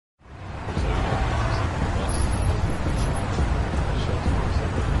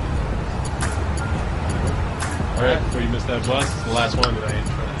that bus. It's the last one that I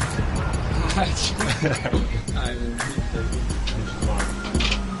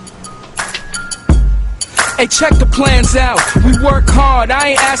Hey, check the plans out. We work hard, I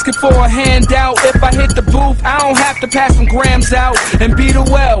ain't asking for a handout. If I hit the booth, I don't have to pass some grams out and beat a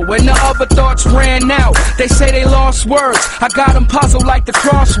well when the other thoughts ran out. They say they lost words, I got them puzzled like the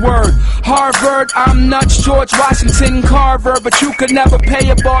crossword. Harvard, I'm nuts, George Washington Carver, but you could never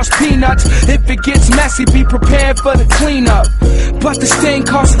pay a boss peanuts. If it gets messy, be prepared for the cleanup. But this thing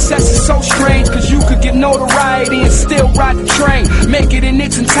called success is so strange, cause you could get notoriety and still ride the train. Make it in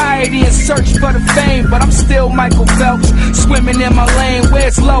its entirety and search for the fame, but I'm still Michael Phelps, swimming in my lane.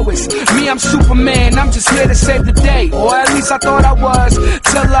 Where's Lois? Me, I'm Superman, I'm just here to save the day. Or at least I thought I was,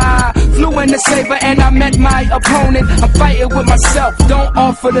 till I flew in the saber and I met my opponent. I'm fighting with myself, don't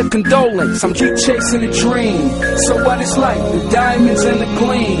offer the condolence. I'm keep chasing a dream, so what it's like, the diamonds and the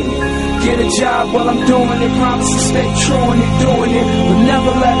gleam. Get a job while I'm doing it, promise to stay true in it, doing it, but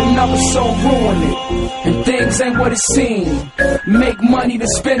never let another soul ruin it. And things ain't what it seems. Make money to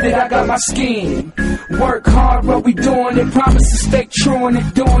spend it, I got my scheme. Work hard while we doing it, promise to stay true in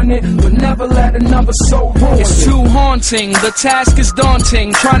it, doing it, but never let another soul ruin it. It's too haunting, the task is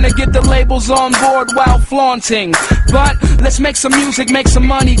daunting, trying to get the labels on board while flaunting. But let's make some music, make some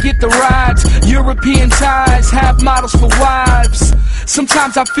money, get the rides. European ties, have models for wives.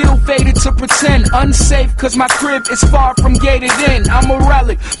 Sometimes I feel faded to pretend unsafe, cause my crib is far from gated in. I'm a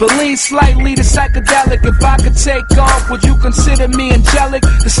relic, but lean slightly to psychedelic. If I could take off, would you consider me angelic?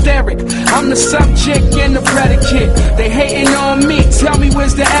 Hysteric, I'm the subject and the predicate. They hating on me, tell me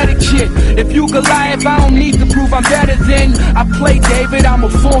where's the etiquette. If you Goliath, I don't need to prove I'm better than I play David, I'm a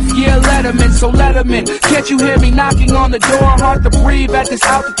 4th year letterman, so let 'em in. Can't you hear me knocking on the door? Hard to breathe at this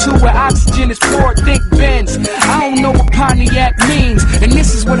altitude where oxygen is poor, think Benz. I don't know what Pontiac means, and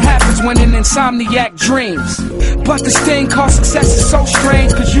this is what happens when an insomniac dreams. But this thing called success is so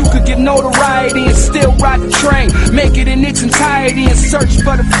strange, cause you could get notoriety and still ride the train. Make it in its entirety and search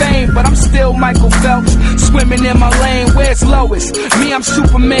for the fame, but I'm still Michael Phelps, swimming in my lane. Where's Lois? Me, I'm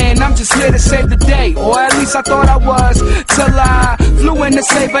Superman, I'm just here to save the day. Or at least I thought I was, till I flew in the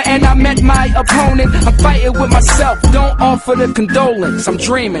saber and I met my opponent. I'm fighting with myself, don't offer the condolence. I'm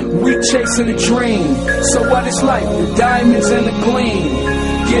dreaming, we chasing a dream. So what it's like, the diamonds and the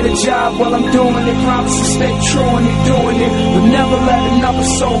gleam. Get a job while I'm doing it, promise to stay true in it, doing it, but never let another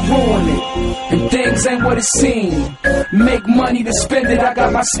soul ruin it. And things ain't what it seems. Make money to spend it, I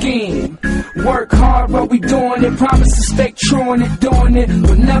got my scheme. Work hard while we doing it, promise to stay true in it, doing it,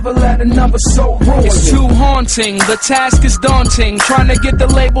 but never let another soul ruin it. It's too haunting, the task is daunting, trying to get the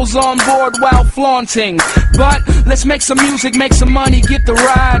labels on board while flaunting. But let's make some music, make some money, get the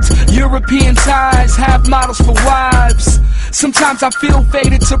rides. European ties, have models for wives. Sometimes I feel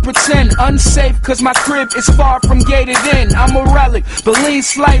faded to pretend unsafe, cause my crib is far from gated in. I'm a relic, but lean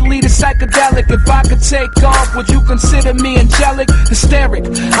slightly to psychedelic. If I could take off, would you consider me angelic? Hysteric,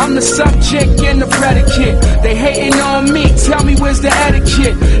 I'm the subject and the predicate. They hating on me, tell me where's the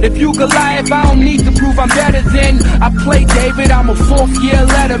etiquette. If you Goliath, I don't need to prove I'm better than I play David, I'm a 4th year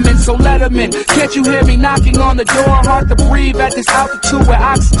letterman, so let 'em in. Can't you hear me knocking on the door? Hard to breathe at this altitude where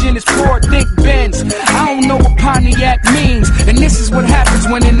oxygen is poor, think Benz. I don't know what Pontiac means, and this is what happens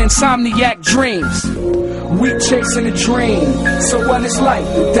when an insomniac dreams. We chasing a dream, so what it's like,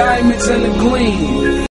 the diamonds and the gleam.